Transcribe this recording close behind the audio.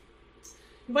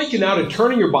invite you now to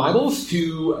turn in your Bibles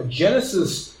to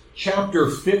Genesis chapter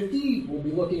 50. We'll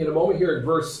be looking in a moment here at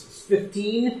verse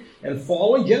 15 and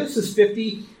following. Genesis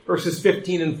 50, verses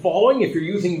 15 and following. If you're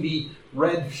using the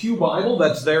red Pew Bible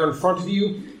that's there in front of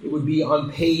you, it would be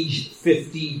on page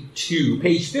 52.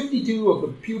 Page 52 of the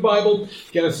Pew Bible,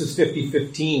 Genesis 50,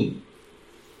 15.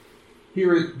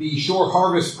 Here at the Shore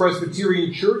Harvest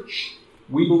Presbyterian Church,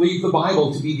 we believe the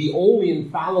Bible to be the only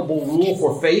infallible rule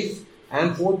for faith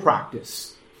and for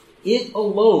practice. It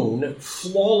alone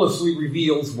flawlessly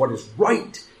reveals what is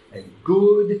right and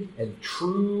good and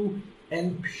true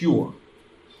and pure.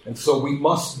 And so we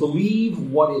must believe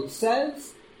what it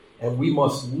says, and we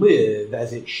must live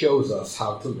as it shows us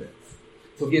how to live.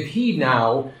 So give heed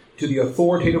now to the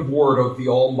authoritative word of the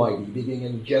Almighty, beginning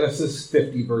in Genesis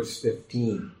 50, verse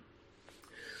 15.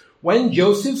 When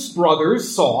Joseph's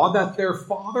brothers saw that their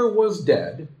father was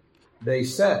dead, they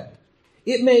said,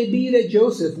 "It may be that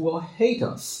Joseph will hate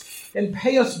us and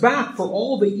pay us back for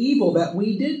all the evil that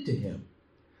we did to him."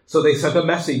 So they sent a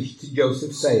message to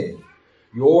Joseph saying,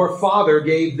 "Your father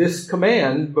gave this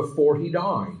command before he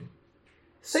died.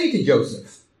 Say to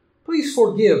Joseph, please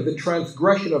forgive the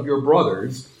transgression of your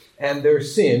brothers and their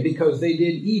sin because they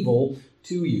did evil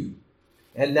to you.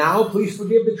 And now please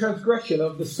forgive the transgression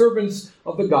of the servants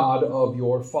of the God of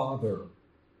your father."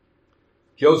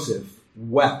 Joseph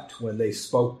wept when they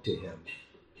spoke to him.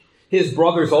 His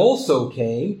brothers also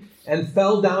came and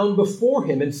fell down before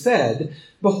him and said,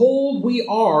 "Behold, we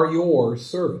are your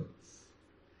servants."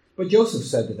 But Joseph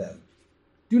said to them,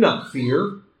 "Do not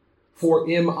fear, for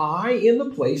am I in the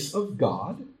place of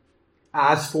God?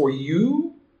 As for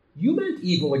you, you meant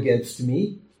evil against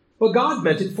me, but God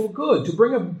meant it for good, to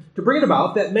bring it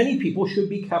about that many people should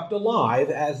be kept alive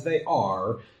as they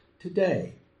are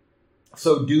today.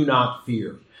 So do not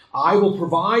fear. I will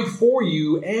provide for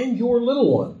you and your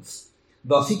little ones."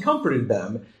 Thus he comforted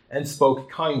them and spoke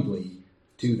kindly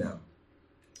to them.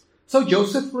 So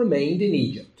Joseph remained in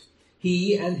Egypt,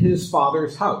 he and his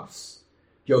father's house.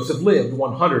 Joseph lived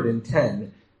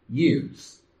 110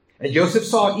 years. And Joseph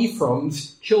saw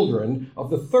Ephraim's children of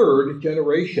the third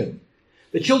generation.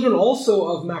 The children also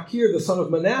of Machir, the son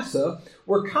of Manasseh,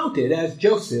 were counted as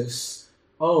Joseph's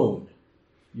own.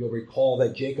 You'll recall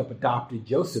that Jacob adopted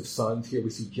Joseph's sons. Here we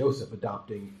see Joseph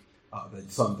adopting the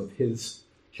sons of his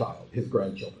child, his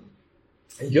grandchildren.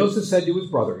 And Joseph said to his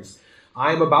brothers,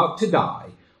 "I am about to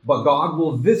die, but God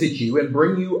will visit you and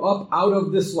bring you up out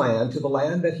of this land to the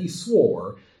land that he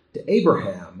swore to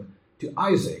Abraham, to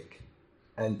Isaac,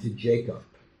 and to Jacob."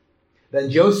 Then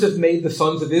Joseph made the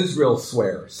sons of Israel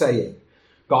swear, saying,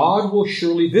 "God will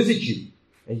surely visit you,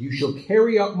 and you shall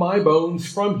carry up my bones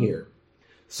from here."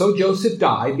 So Joseph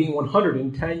died, being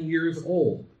 110 years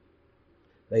old.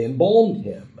 They embalmed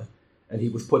him, and he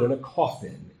was put in a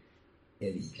coffin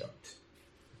in Egypt.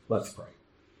 Let's pray.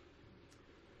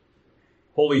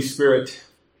 Holy Spirit,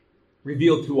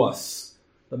 reveal to us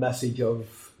the message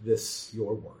of this,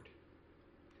 your word,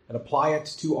 and apply it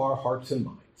to our hearts and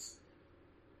minds.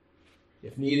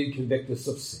 If needed, convict us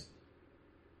of sin.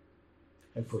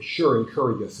 And for sure,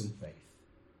 encourage us in faith.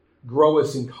 Grow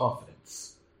us in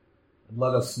confidence. And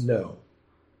let us know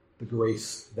the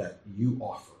grace that you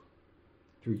offer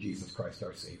through Jesus Christ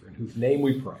our Savior, in whose name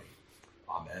we pray.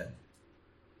 Amen.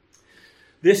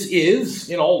 This is,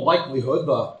 in all likelihood,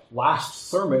 the last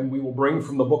sermon we will bring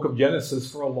from the book of Genesis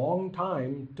for a long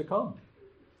time to come.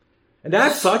 And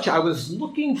as such, I was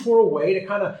looking for a way to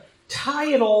kind of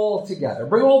tie it all together,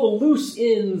 bring all the loose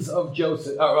ends of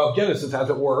Genesis, as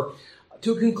it were,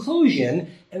 to a conclusion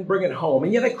and bring it home.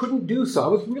 And yet I couldn't do so. I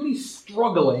was really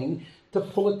struggling to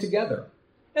pull it together.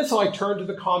 And so I turned to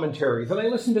the commentaries and I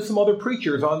listened to some other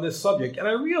preachers on this subject. And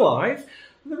I realized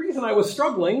the reason I was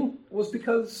struggling was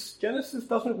because Genesis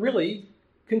doesn't really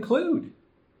conclude.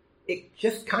 It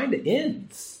just kind of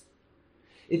ends.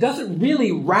 It doesn't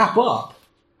really wrap up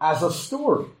as a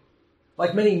story.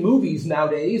 Like many movies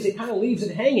nowadays, it kind of leaves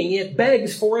it hanging. It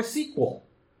begs for a sequel.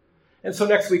 And so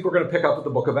next week we're going to pick up with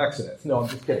the book of Exodus. No, I'm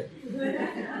just kidding.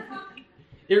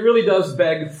 It really does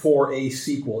beg for a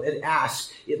sequel. It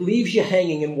asks, it leaves you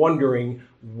hanging and wondering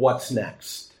what's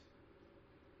next.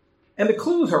 And the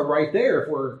clues are right there if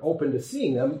we're open to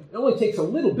seeing them. It only takes a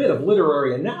little bit of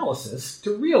literary analysis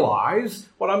to realize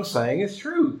what I'm saying is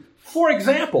true. For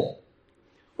example,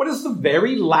 what is the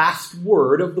very last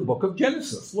word of the book of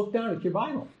Genesis? Look down at your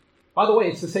Bible. By the way,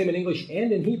 it's the same in English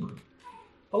and in Hebrew.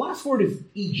 The last word is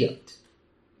Egypt.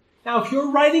 Now, if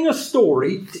you're writing a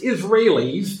story to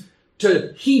Israelis,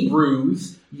 to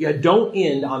Hebrews, you don't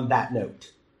end on that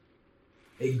note.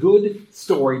 A good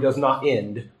story does not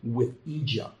end with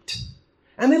Egypt.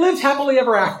 And they lived happily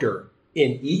ever after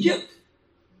in Egypt.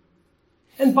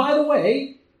 And by the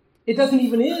way, it doesn't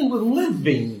even end with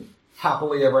living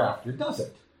happily ever after, does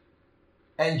it?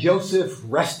 And Joseph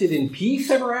rested in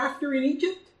peace ever after in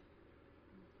Egypt?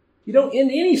 You don't end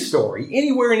any story,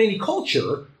 anywhere in any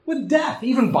culture, with death.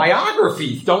 Even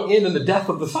biographies don't end in the death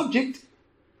of the subject.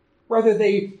 Rather,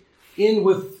 they end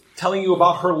with telling you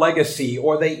about her legacy,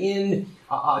 or they end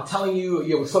telling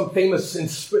you, some famous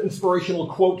inspirational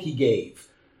quote he gave.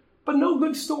 But no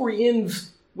good story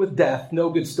ends with death. No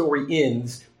good story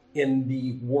ends in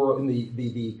the world, in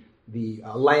the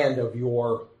land of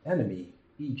your enemy,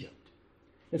 Egypt.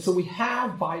 And so we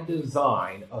have, by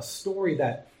design, a story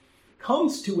that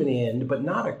comes to an end, but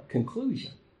not a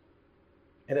conclusion.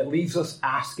 And it leaves us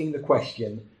asking the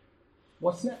question,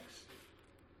 what's next?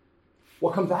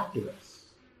 What comes after this?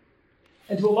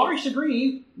 And to a large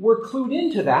degree, we're clued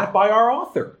into that by our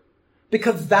author,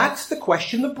 because that's the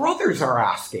question the brothers are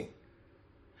asking.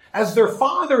 As their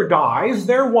father dies,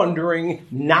 they're wondering,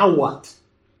 now what?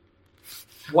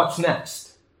 What's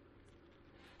next?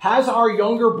 Has our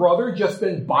younger brother just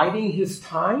been biding his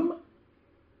time?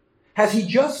 Has he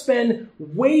just been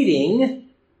waiting?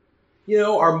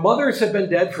 Our mothers have been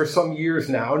dead for some years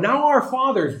now. Now our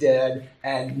father's dead,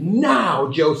 and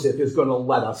now Joseph is going to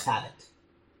let us have it.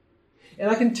 And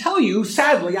I can tell you,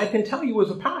 sadly, as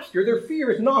a pastor, their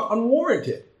fear is not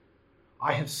unwarranted.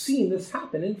 I have seen this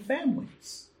happen in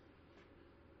families.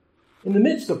 In the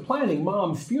midst of planning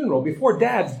mom's funeral, before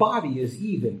dad's body is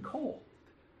even cold,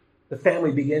 the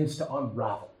family begins to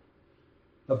unravel.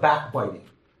 The backbiting,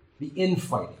 the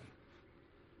infighting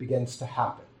begins to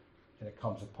happen, and it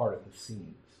comes a part of the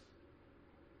scenes.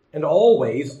 And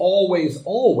always, always,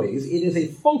 always, it is a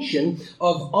function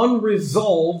of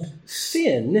unresolved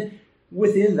sin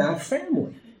within that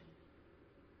family.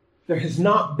 There has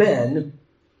not been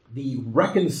the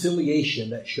reconciliation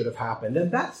that should have happened, and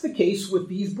that's the case with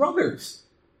these brothers.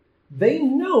 They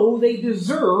know they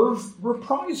deserve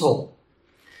reprisal.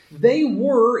 They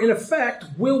were, in effect,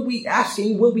 will we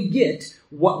get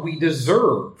what we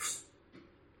deserve?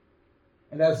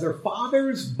 And as their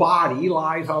father's body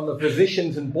lies on the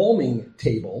physician's embalming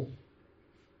table,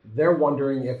 they're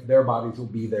wondering if their bodies will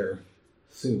be there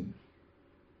soon.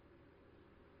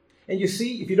 And you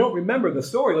see, if you don't remember the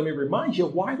story, let me remind you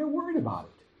why they're worried about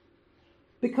it.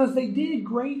 Because they did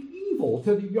great evil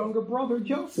to the younger brother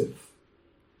Joseph.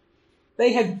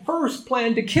 They had first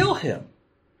planned to kill him.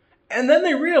 And then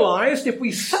they realized if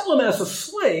we sell him as a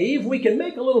slave, we can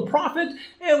make a little profit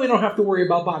and we don't have to worry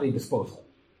about body disposal.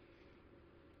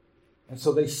 And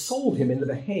so they sold him into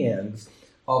the hands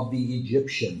of the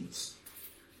Egyptians.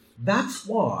 That's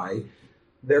why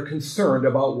they're concerned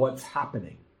about what's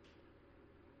happening.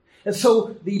 And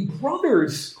so the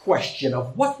brothers' question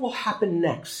of what will happen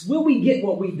next, will we get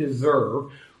what we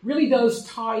deserve, really does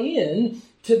tie in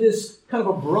to this kind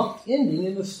of abrupt ending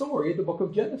in the story of the book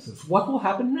of Genesis. What will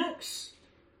happen next?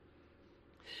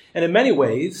 And in many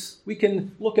ways, we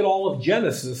can look at all of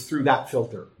Genesis through that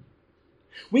filter.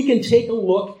 We can take a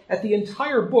look at the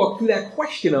entire book through that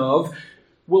question of,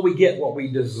 will we get what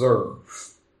we deserve?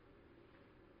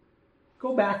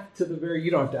 Go back to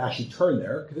you don't have to actually turn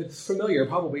there, because it's familiar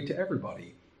probably to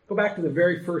everybody. Go back to the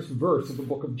very first verse of the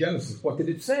book of Genesis. What did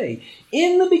it say?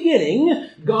 In the beginning,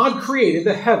 God created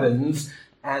the heavens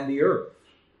and the earth.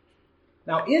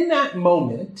 Now, in that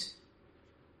moment,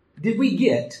 did we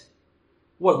get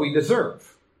what we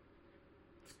deserve?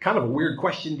 It's kind of a weird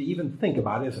question to even think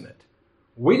about, isn't it?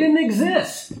 We didn't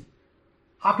exist.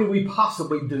 How could we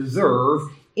possibly deserve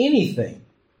anything?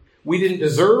 We didn't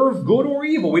deserve good or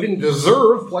evil. We didn't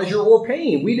deserve pleasure or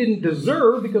pain. We didn't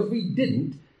deserve because we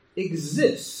didn't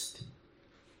exist.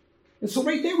 And so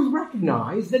right there we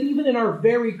recognize that even in our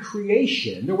very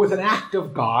creation, there was an act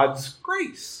of God's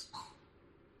grace.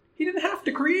 He didn't have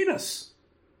to create us.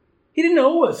 He didn't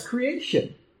owe us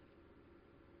creation.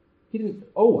 He didn't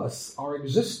owe us our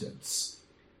existence.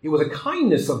 It was a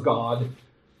kindness of God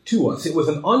to us. It was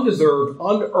an undeserved,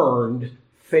 unearned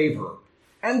favor.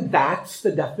 And that's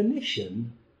the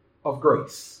definition of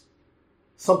grace.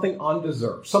 Something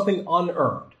undeserved, something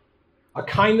unearned. A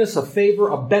kindness, a favor,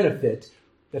 a benefit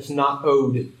that's not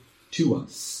owed to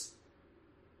us.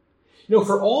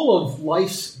 For all of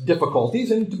life's difficulties,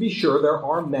 and to be sure there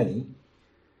are many,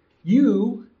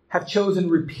 you have chosen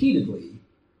repeatedly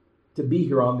to be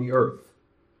here on the earth.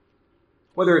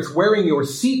 Whether it's wearing your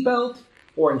seatbelt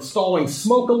or installing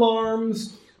smoke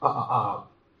alarms,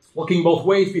 looking both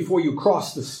ways before you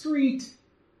cross the street.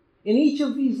 In each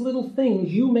of these little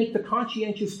things, you make the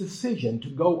conscientious decision to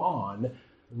go on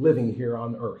living here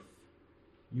on earth.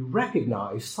 You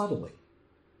recognize subtly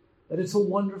that it's a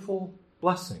wonderful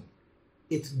blessing.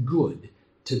 It's good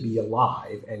to be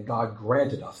alive, and God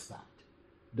granted us that.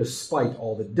 despite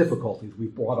all the difficulties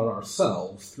we've brought on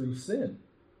ourselves through sin.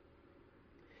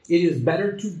 It is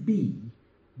better to be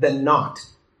than not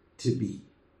to be.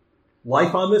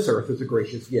 Life on this earth is a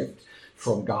gracious gift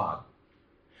from God.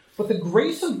 But the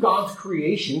grace of God's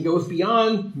creation goes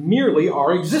beyond merely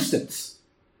our existence.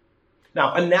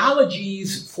 Now,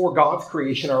 analogies for God's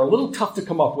creation are a little tough to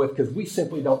come up with because we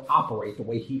simply don't operate the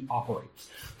way he operates.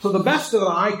 So the best that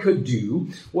I could do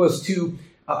was to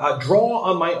draw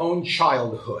on my own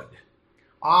childhood.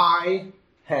 I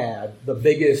had the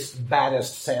biggest,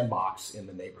 baddest sandbox in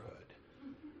the neighborhood.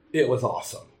 It was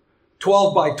awesome.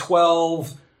 12 by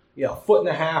 12, foot and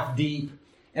a half deep.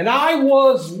 And I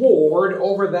was lord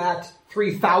over that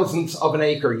 3/1000th of an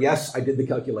acre. Yes, I did the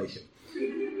calculation.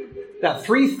 That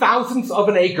 3/1000th of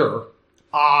an acre,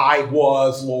 I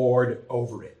was lord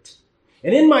over it.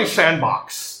 And in my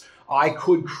sandbox, I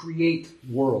could create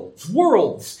worlds.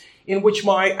 Worlds in which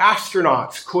my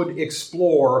astronauts could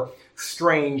explore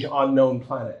strange unknown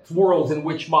planets. Worlds in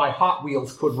which my Hot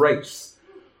Wheels could race.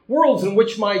 Worlds in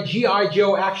which my G.I.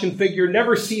 Joe action figure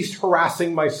never ceased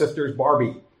harassing my sister's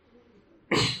Barbie.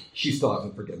 She still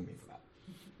hasn't forgiven me for that.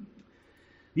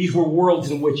 These were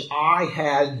worlds in which I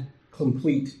had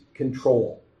complete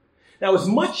control. Now, as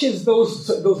much as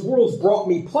those worlds brought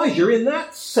me pleasure, in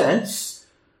that sense,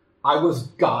 I was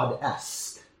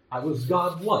God-esque. I was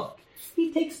God-like.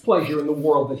 He takes pleasure in the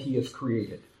world that he has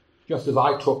created, just as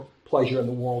I took pleasure in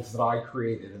the worlds that I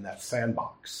created in that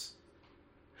sandbox.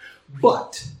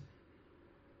 But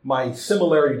my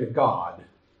similarity to God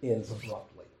ends abruptly.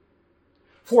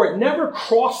 For it never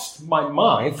crossed my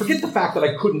mind, forget the fact that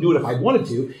I couldn't do it if I wanted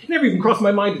to, it never even crossed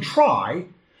my mind to try,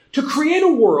 to create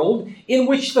a world in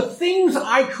which the things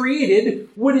I created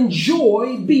would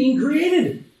enjoy being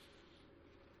created.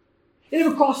 It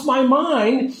never crossed my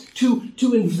mind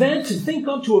to invent, to think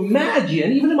of, to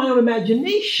imagine, even in my own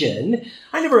imagination,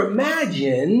 I never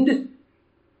imagined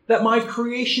that my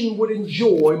creation would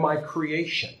enjoy my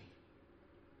creation.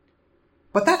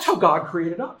 But that's how God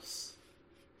created us.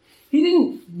 He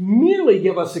didn't merely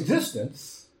give us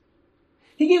existence.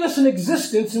 He gave us an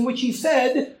existence in which he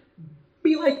said,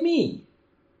 be like me.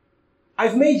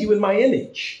 I've made you in my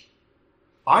image.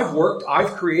 I've worked,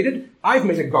 I've created, I've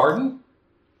made a garden.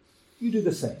 You do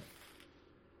the same.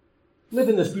 Live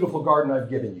in this beautiful garden I've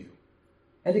given you.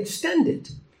 And extend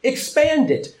it,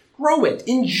 expand it, grow it,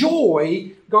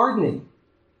 enjoy gardening.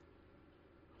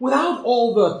 Without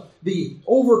all the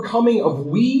overcoming of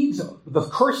weeds, the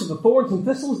curse of the thorns and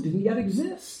thistles didn't yet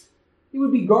exist. It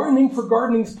would be gardening for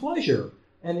gardening's pleasure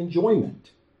and enjoyment.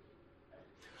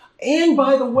 And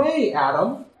by the way,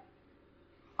 Adam,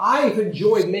 I've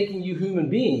enjoyed making you human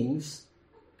beings,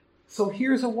 so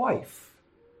here's a wife.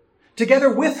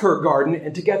 Together with her garden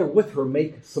and together with her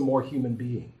make some more human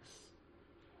beings.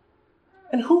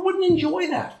 And who wouldn't enjoy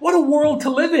that? What a world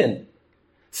to live in.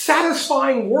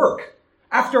 Satisfying work.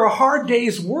 After a hard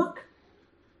day's work,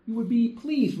 you would be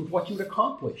pleased with what you'd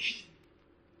accomplished,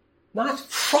 not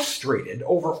frustrated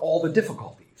over all the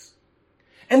difficulties.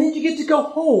 And then you get to go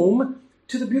home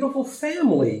to the beautiful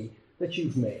family that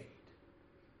you've made,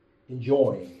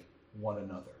 enjoying one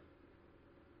another.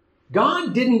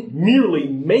 God didn't merely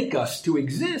make us to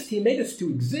exist, he made us to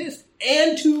exist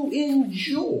and to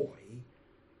enjoy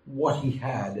what he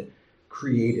had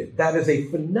created. That is a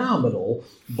phenomenal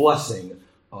blessing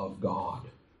of God.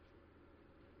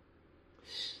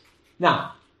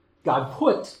 Now, God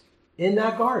put in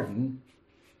that garden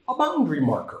a boundary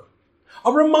marker,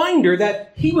 a reminder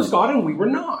that he was God and we were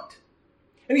not.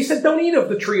 And he said, don't eat of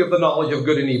the tree of the knowledge of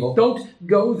good and evil. Don't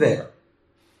go there.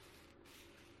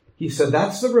 He said,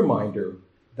 that's the reminder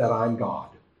that I'm God.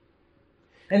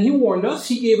 And he warned us,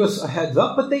 he gave us a heads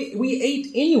up, but we ate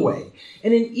anyway.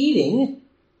 And in eating,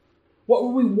 what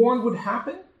were we warned would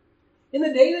happen? In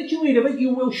the day that you eat of it,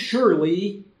 you will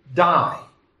surely die.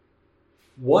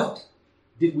 What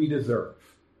did we deserve?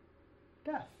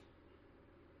 Death.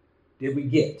 Did we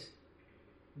get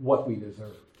what we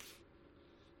deserved?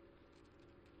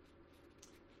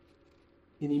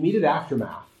 In the immediate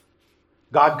aftermath,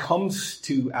 God comes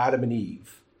to Adam and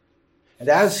Eve. And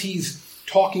as he's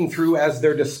talking through, as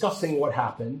they're discussing what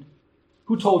happened,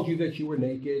 who told you that you were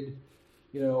naked?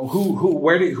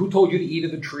 Who told you to eat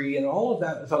of the tree? And all of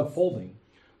that is unfolding.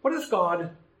 What does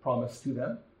God promise to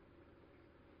them?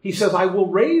 He says, I will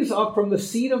raise up from the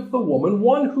seed of the woman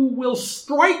one who will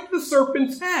strike the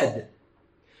serpent's head.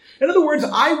 In other words,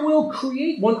 I will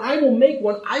create one, I will make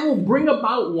one, I will bring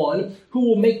about one who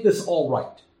will make this all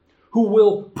right, who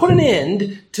will put an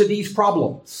end to these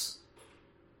problems.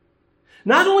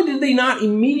 Not only did they not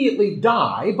immediately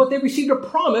die, but they received a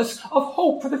promise of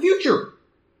hope for the future,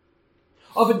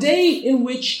 of a day in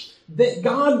which that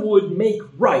God would make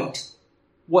right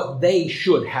what they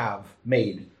should have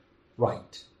made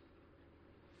right.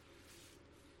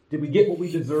 Did we get what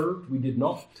we deserved? We did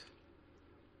not.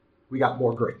 We got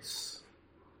more grace.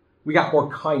 We got more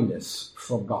kindness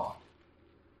from God.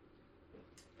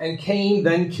 And Cain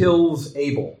then kills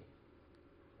Abel.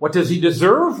 What does he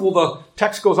deserve? Well, the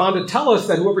text goes on to tell us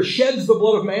that whoever sheds the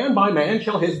blood of man, by man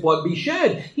shall his blood be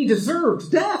shed. He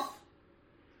deserved death.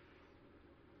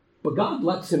 But God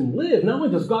lets him live. Not only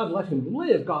does God let him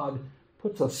live, God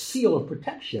puts a seal of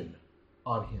protection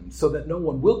on him so that no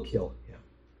one will kill him,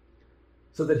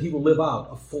 so that he will live out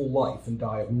a full life and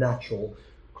die of natural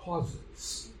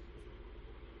causes.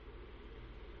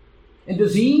 And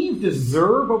does Eve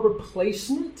deserve a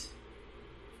replacement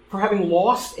for having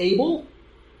lost Abel?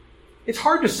 It's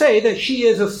hard to say that she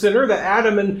is a sinner,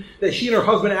 that she and her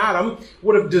husband Adam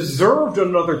would have deserved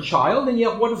another child, and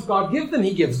yet what does God give them?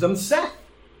 He gives them Seth.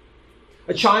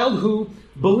 A child who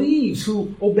believes,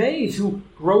 who obeys, who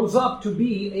grows up to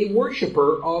be a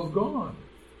worshiper of God.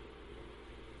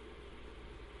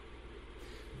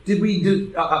 Did we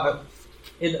do,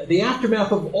 in the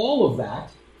aftermath of all of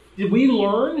that, did we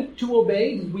learn to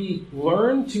obey? Did we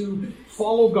learn to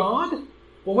follow God?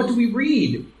 Well, what do we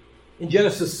read in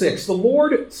Genesis 6? The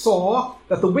Lord saw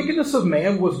that the wickedness of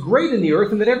man was great in the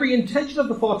earth, and that every intention of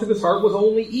the thoughts of his heart was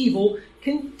only evil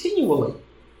continually.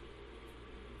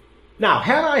 Now,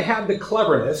 had I had the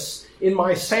cleverness in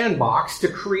my sandbox to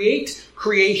create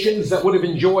creations that would have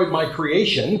enjoyed my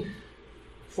creation,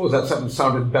 I suppose that something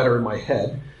sounded better in my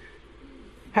head.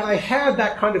 Had I had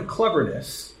that kind of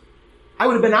cleverness, I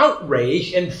would have been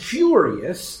outraged and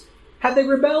furious had they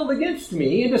rebelled against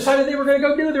me and decided they were going to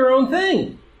go do their own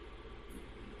thing.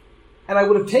 And I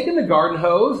would have taken the garden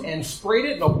hose and sprayed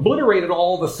it and obliterated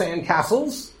all the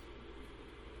sandcastles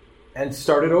and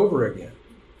started over again.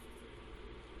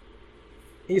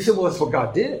 And you said, well, that's what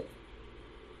God did.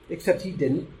 Except he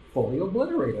didn't fully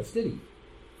obliterate us, did he?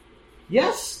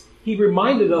 Yes, he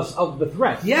reminded us of the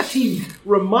threat. Yes, he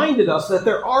reminded us that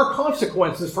there are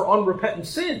consequences for unrepentant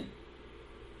sin.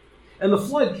 And the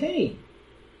flood came.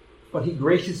 But he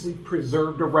graciously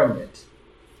preserved a remnant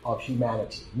of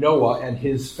humanity. Noah and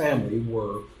his family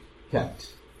were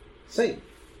kept safe.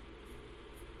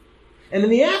 And in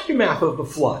the aftermath of the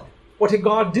flood, what did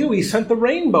God do? He sent the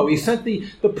rainbow. He sent the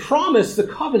promise, the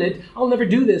covenant. I'll never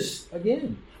do this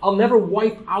again. I'll never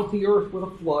wipe out the earth with a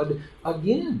flood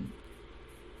again.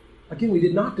 Again, we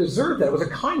did not deserve that. It was a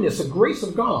kindness, a grace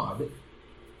of God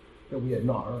that we had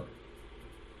not earned.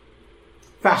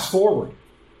 Fast forward.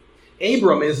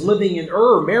 Abram is living in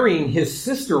Ur, marrying his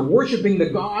sister, worshiping the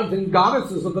gods and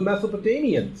goddesses of the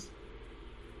Mesopotamians.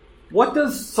 What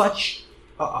does such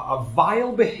a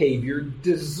vile behavior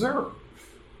deserve?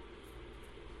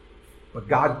 But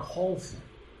God calls him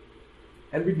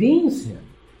and redeems him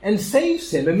and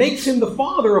saves him and makes him the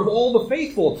father of all the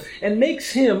faithful and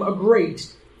makes him a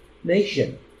great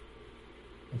nation.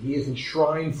 And he is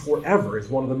enshrined forever as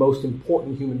one of the most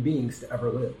important human beings to ever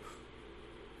live.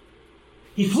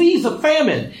 He flees a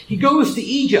famine. He goes to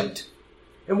Egypt.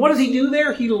 And what does he do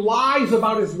there? He lies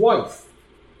about his wife.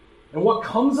 And what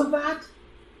comes of that?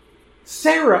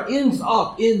 Sarah ends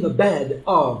up in the bed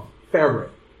of Pharaoh.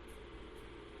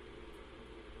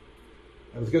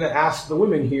 I was going to ask the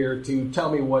women here to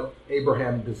tell me what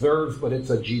Abraham deserves, but it's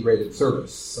a G-rated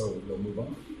service, so we'll move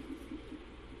on.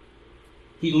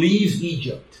 He leaves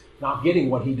Egypt, not getting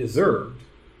what he deserved.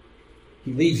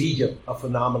 He leaves Egypt a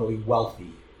phenomenally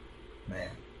wealthy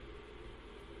man.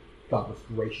 God was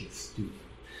gracious to him.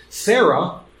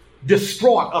 Sarah,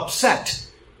 distraught, upset,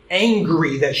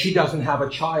 angry that she doesn't have a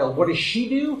child. What does she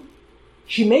do?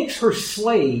 She makes her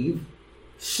slave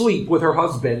sleep with her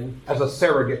husband as a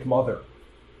surrogate mother.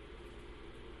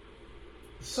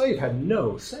 The slave had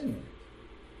no say in it.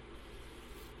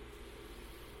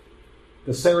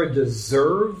 Does Sarah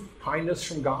deserve kindness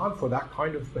from God for that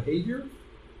kind of behavior?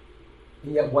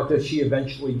 And yet what does she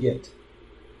eventually get?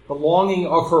 The longing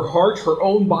of her heart, her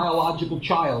own biological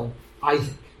child,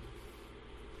 Isaac.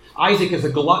 Isaac is a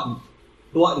glutton.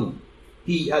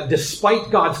 He, despite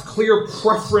God's clear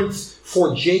preference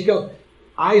for Jacob,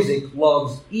 Isaac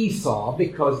loves Esau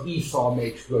because Esau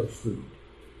makes good food.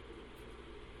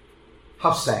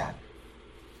 How sad.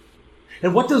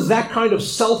 And what does that kind of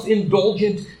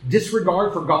self-indulgent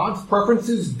disregard for God's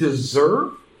preferences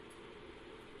deserve?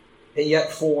 And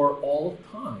yet for all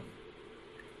time,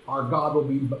 our God will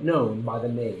be known by the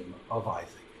name of Isaac.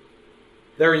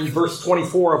 There in verse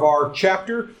 24 of our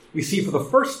chapter, we see for the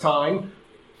first time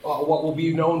what will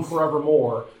be known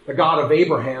forevermore, the God of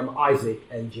Abraham, Isaac,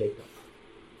 and Jacob.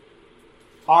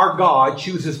 Our God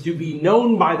chooses to be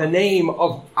known by the name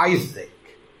of Isaac,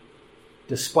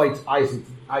 despite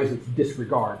Isaac's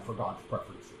disregard for God's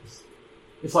preferences.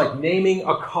 It's like naming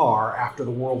a car after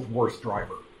the world's worst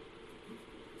driver.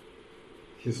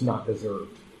 It's not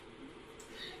deserved.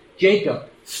 Jacob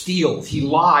steals, he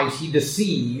lies, he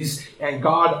deceives, and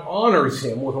God honors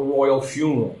him with a royal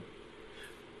funeral.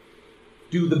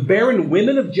 Do the barren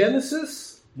women of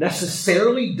Genesis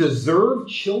necessarily deserve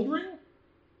children?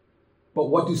 But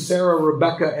what do Sarah,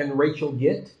 Rebekah, and Rachel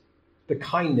get? The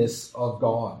kindness of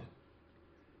God.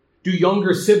 Do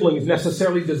younger siblings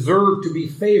necessarily deserve to be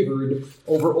favored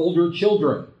over older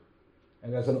children?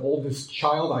 And as an oldest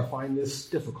child, I find this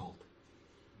difficult.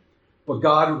 But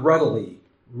God readily,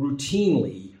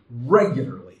 routinely,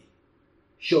 regularly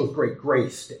shows great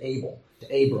grace to Abel, to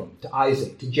Abram, to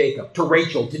Isaac, to Jacob, to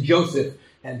Rachel, to Joseph,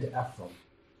 and to Ephraim.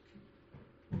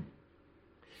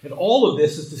 And all of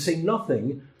this is to say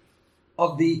nothing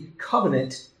of the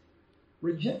covenant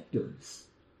rejectors.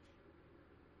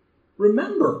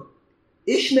 Remember,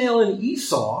 Ishmael and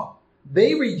Esau,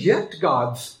 they reject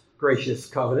God's gracious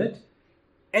covenant,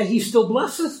 and he still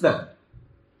blesses them,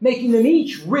 making them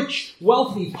each rich,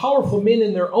 wealthy, powerful men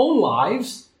in their own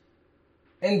lives,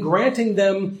 and granting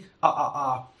them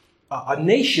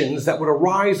nations that would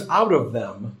arise out of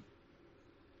them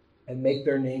and make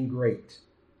their name great.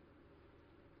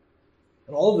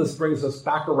 And all of this brings us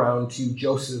back around to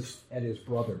Joseph and his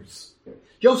brothers.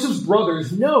 Joseph's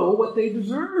brothers know what they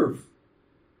deserve.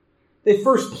 They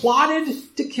first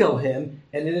plotted to kill him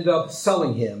and ended up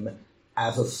selling him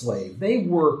as a slave. They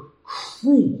were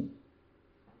cruel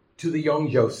to the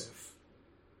young Joseph.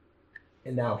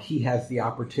 And now he has the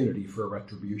opportunity for a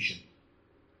retribution.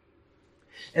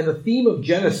 And the theme of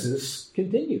Genesis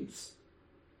continues.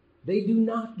 They do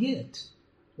not get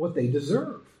what they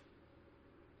deserve.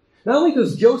 Not only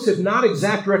does Joseph not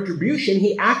exact retribution,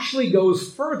 he actually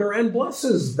goes further and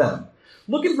blesses them.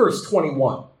 Look at verse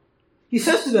 21. He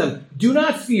says to them, "Do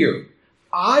not fear.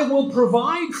 I will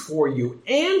provide for you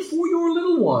and for your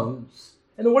little ones."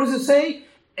 And then what does it say?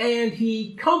 And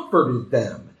he comforted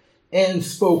them and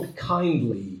spoke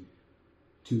kindly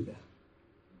to them.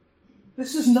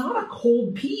 This is not a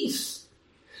cold peace.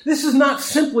 This is not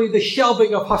simply the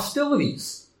shelving of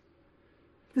hostilities.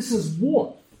 This is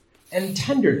warmth and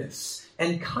tenderness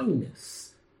and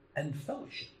kindness and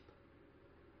fellowship.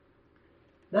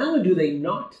 Not only do they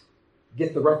not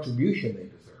get the retribution they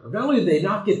deserve, not only do they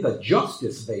not get the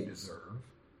justice they deserve,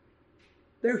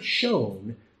 they're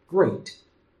shown great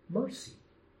mercy.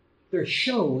 They're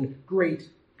shown great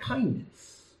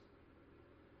kindness.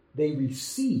 They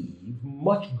receive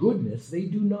much goodness they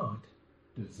do not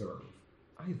deserve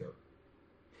either.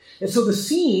 And so the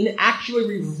scene actually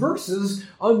reverses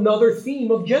another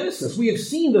theme of Genesis. We have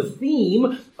seen the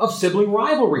theme of sibling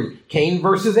rivalry. Cain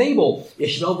versus Abel,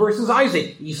 Ishmael versus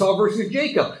Isaac, Esau versus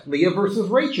Jacob, Leah versus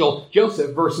Rachel,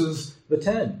 Joseph versus the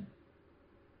 10.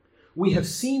 We have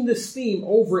seen this theme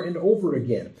over and over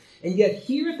again. And yet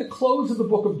here at the close of the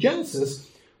book of Genesis,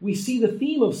 we see the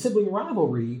theme of sibling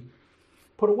rivalry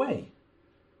put away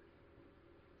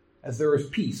as there is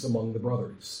peace among the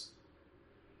brothers.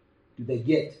 Do they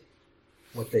get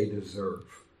what they deserve?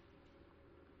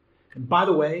 And by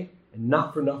the way, and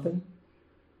not for nothing,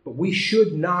 but we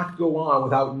should not go on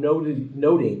without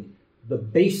noting the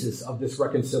basis of this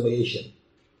reconciliation.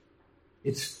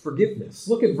 It's forgiveness.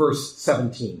 Look at verse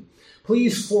 17.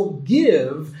 Please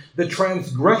forgive the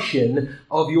transgression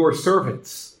of your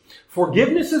servants.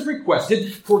 Forgiveness is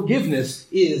requested, forgiveness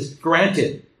is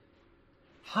granted.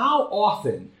 How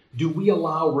often do we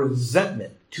allow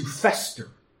resentment to fester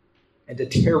and to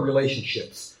tear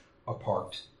relationships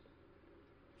apart?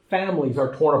 Families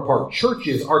are torn apart.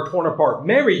 Churches are torn apart.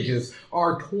 Marriages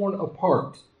are torn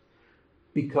apart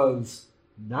because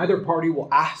neither party will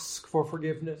ask for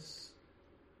forgiveness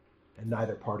and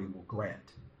neither party will grant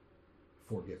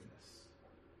forgiveness.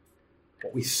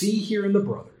 What we see here in the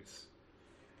brothers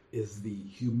is the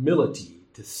humility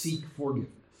to seek forgiveness,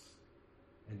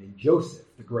 and in Joseph,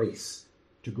 the grace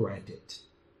to grant it.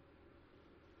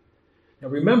 Now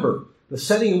remember, the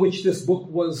setting in which this book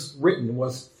was written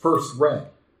was first read.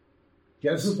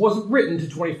 Genesis wasn't written to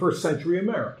 21st century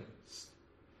Americans.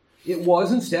 It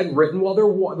was instead written while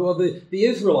the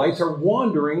Israelites are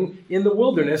wandering in the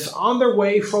wilderness on their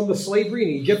way from the slavery in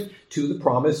Egypt to the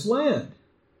promised land.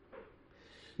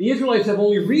 The Israelites have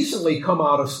only recently come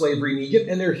out of slavery in Egypt,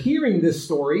 and they're hearing this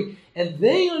story, and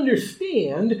they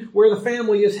understand where the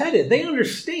family is headed. They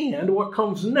understand what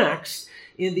comes next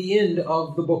in the end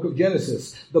of the book of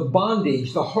Genesis. The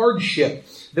bondage, the hardship,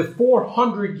 the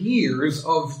 400 years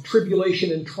of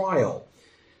tribulation and trial.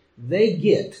 They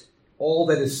get all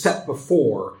that is set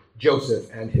before Joseph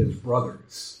and his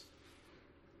brothers.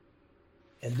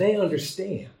 And they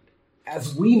understand,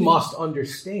 as we must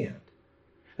understand,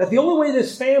 that the only way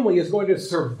this family is going to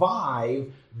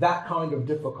survive that kind of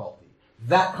difficulty,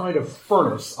 that kind of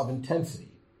furnace of intensity,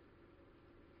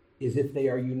 is if they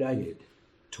are united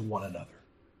to one another.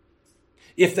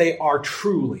 If they are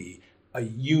truly a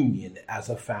union as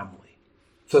a family,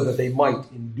 so that they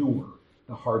might endure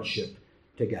the hardship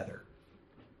together.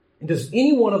 And does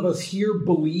any one of us here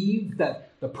believe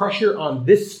that the pressure on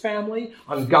this family,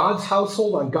 on God's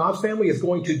household, on God's family is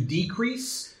going to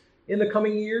decrease in the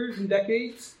coming years and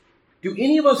decades? Do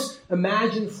any of us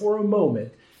imagine for a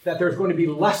moment that there's going to be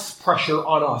less pressure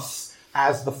on us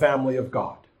as the family of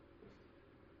God?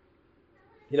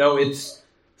 You know, it's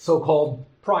so-called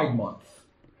Pride Month.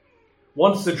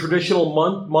 Once the traditional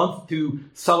month to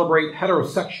celebrate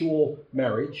heterosexual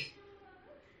marriage,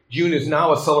 June is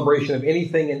now a celebration of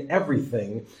anything and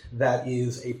everything that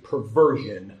is a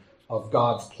perversion of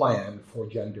God's plan for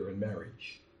gender and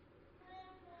marriage.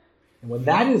 And when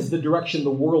that is the direction the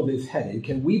world is headed,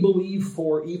 can we believe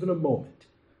for even a moment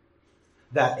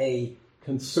that a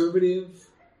conservative,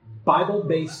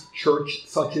 Bible-based church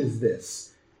such as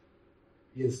this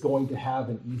is going to have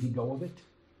an easy go of it?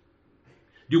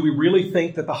 Do we really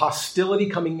think that the hostility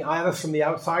coming at us from the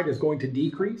outside is going to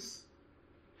decrease?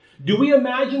 Do we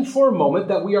imagine for a moment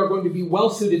that we are going to be well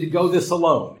suited to go this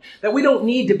alone? That we don't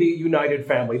need to be a united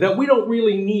family? That we don't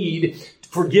really need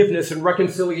forgiveness and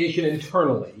reconciliation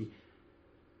internally?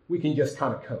 We can just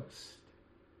kind of coast.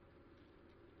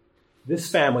 This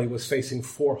family was facing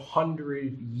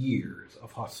 400 years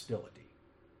of hostility.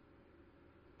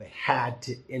 They had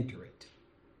to enter it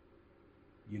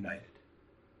united,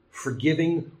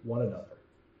 forgiving one another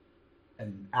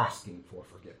and asking for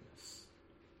forgiveness.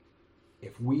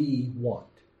 If we want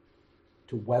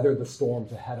to weather the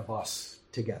storms ahead of us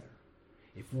together,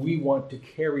 if we want to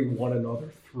carry one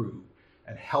another through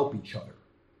and help each other,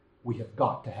 we have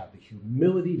got to have the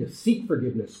humility to seek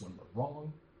forgiveness when we're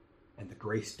wrong and the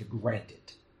grace to grant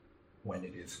it when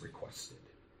it is requested.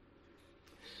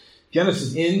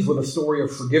 Genesis ends with a story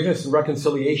of forgiveness and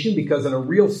reconciliation because in a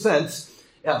real sense,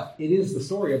 it is the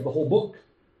story of the whole book.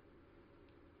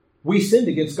 We sinned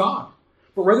against God.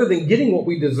 But rather than getting what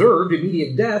we deserved,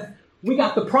 immediate death, we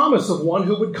got the promise of one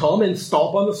who would come and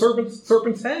stomp on the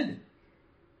serpent's head,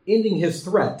 ending his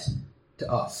threat to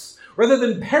us. Rather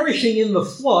than perishing in the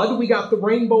flood, we got the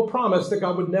rainbow promise that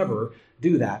God would never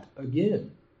do that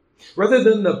again. Rather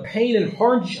than the pain and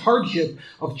hardship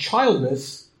of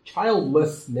childlessness,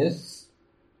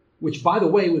 which, by the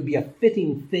way, would be a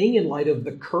fitting thing in light of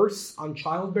the curse on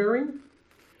childbearing,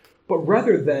 but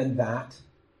rather than that,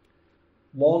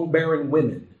 long-barren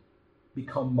women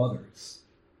become mothers.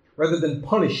 Rather than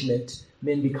punishment,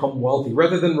 men become wealthy.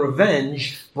 Rather than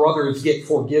revenge, brothers get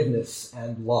forgiveness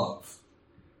and love.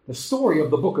 The story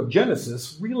of the book of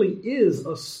Genesis really is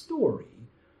a story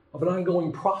of an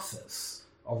ongoing process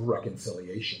of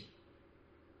reconciliation.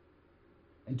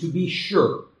 And to be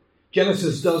sure,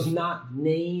 Genesis does not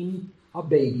name a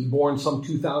baby born some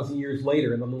 2,000 years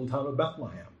later in the little town of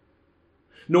Bethlehem.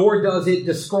 Nor does it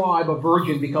describe a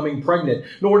virgin becoming pregnant.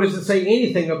 Nor does it say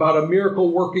anything about a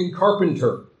miracle-working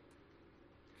carpenter.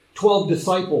 12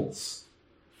 disciples,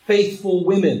 faithful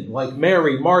women like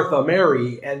Mary, Martha,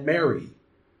 Mary, and Mary.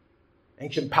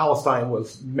 Ancient Palestine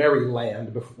was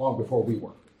Maryland long before we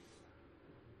were.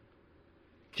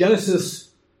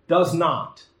 Genesis does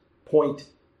not point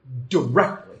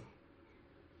directly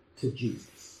to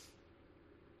Jesus.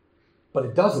 But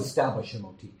it does establish a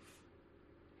motif.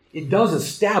 It does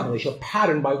establish a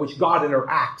pattern by which God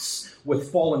interacts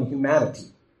with fallen humanity.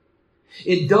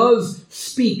 It does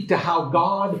speak to how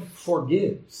God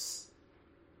forgives.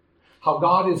 How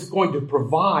God is going to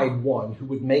provide one who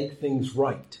would make things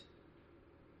right.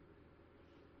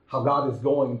 How God is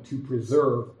going to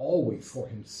preserve always for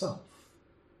himself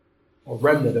a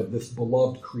remnant of this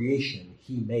beloved creation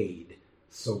he made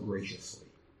so graciously.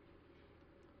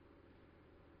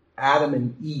 Adam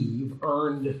and Eve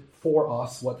earned for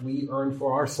us what we earn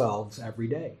for ourselves every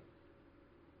day.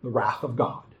 The wrath of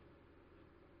God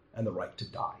and the right to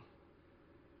die.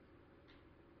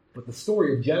 But the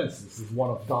story of Genesis is one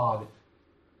of God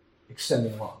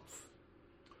extending love,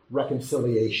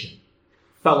 reconciliation,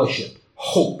 fellowship,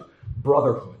 hope,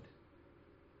 brotherhood.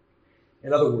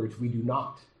 In other words, we do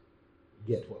not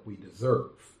get what we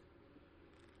deserve.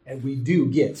 And we do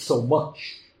get so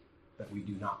much that we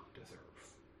do not deserve.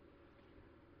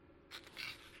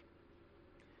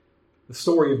 The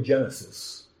story of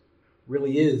Genesis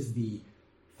really is the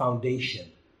foundation,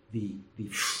 the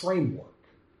framework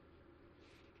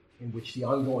in which the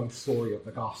ongoing story of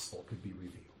the gospel could be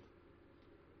revealed.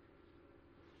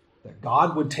 That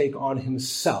God would take on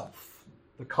himself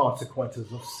the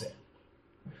consequences of sin,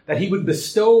 that he would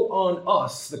bestow on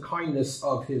us the kindness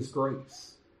of his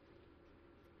grace,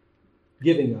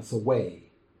 giving us a way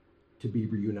to be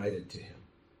reunited to him,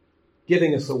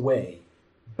 giving us a way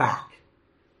back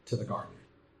to the garden.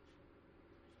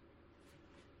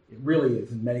 It really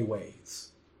is, in many ways,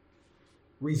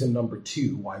 reason number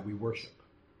 2 why we worship.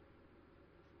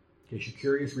 In case you're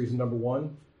curious, reason number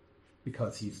 1,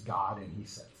 because he's God and he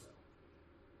said so.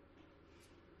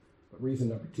 But reason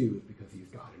number 2 is because he's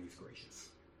God and he's gracious.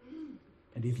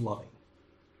 And he's loving.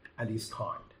 And he's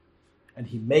kind. And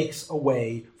he makes a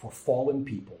way for fallen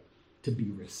people to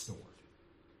be restored.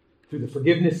 Through the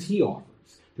forgiveness he offers,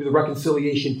 through the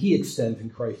reconciliation he extends in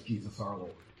Christ Jesus our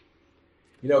Lord.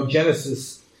 You know,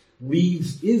 Genesis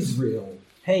leaves Israel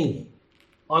hanging,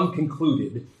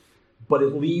 unconcluded, but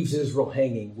it leaves Israel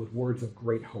hanging with words of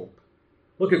great hope.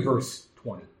 Look at verse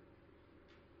 20.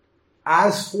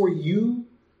 As for you,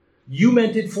 you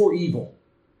meant it for evil,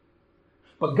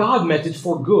 but God meant it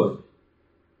for good,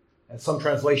 as some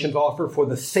translations offer, for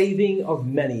the saving of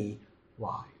many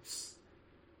lives.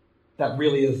 That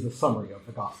really is the summary of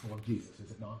the gospel of Jesus,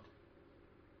 is it not?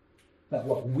 That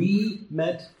what we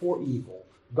meant for evil,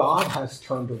 God has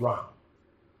turned around,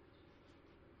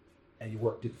 and he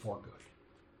worked it for good,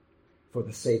 for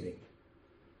the saving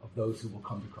of those who will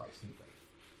come to Christ in faith.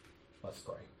 Let's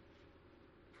pray.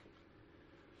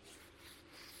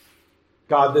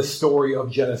 God, this story of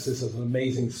Genesis is an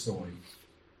amazing story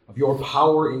of your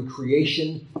power in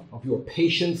creation, of your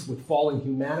patience with fallen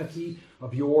humanity,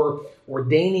 of your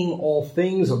ordaining all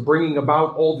things, of bringing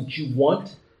about all that you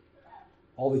want,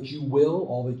 all that you will,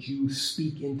 all that you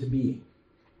speak into being.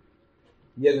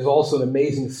 Yet it is also an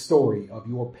amazing story of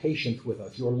your patience with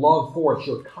us, your love for us,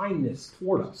 your kindness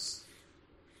toward us,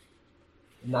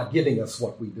 and not giving us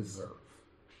what we deserve,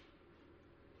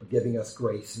 but giving us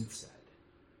grace instead.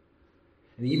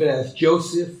 And even as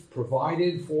Joseph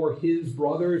provided for his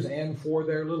brothers and for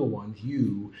their little ones,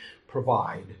 you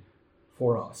provide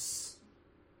for us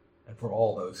and for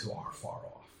all those who are far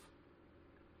off.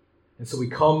 And so we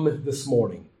come this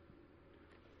morning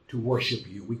to worship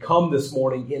you. We come this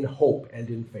morning in hope and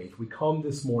in faith. We come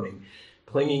this morning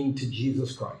clinging to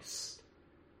Jesus Christ,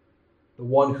 the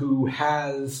one who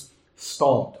has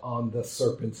stomped on the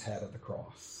serpent's head at the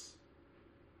cross,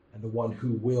 and the one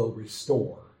who will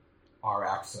restore our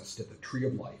access to the tree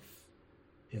of life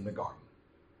in the garden.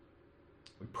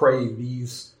 We pray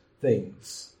these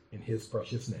things in his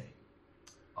precious name.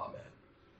 Amen.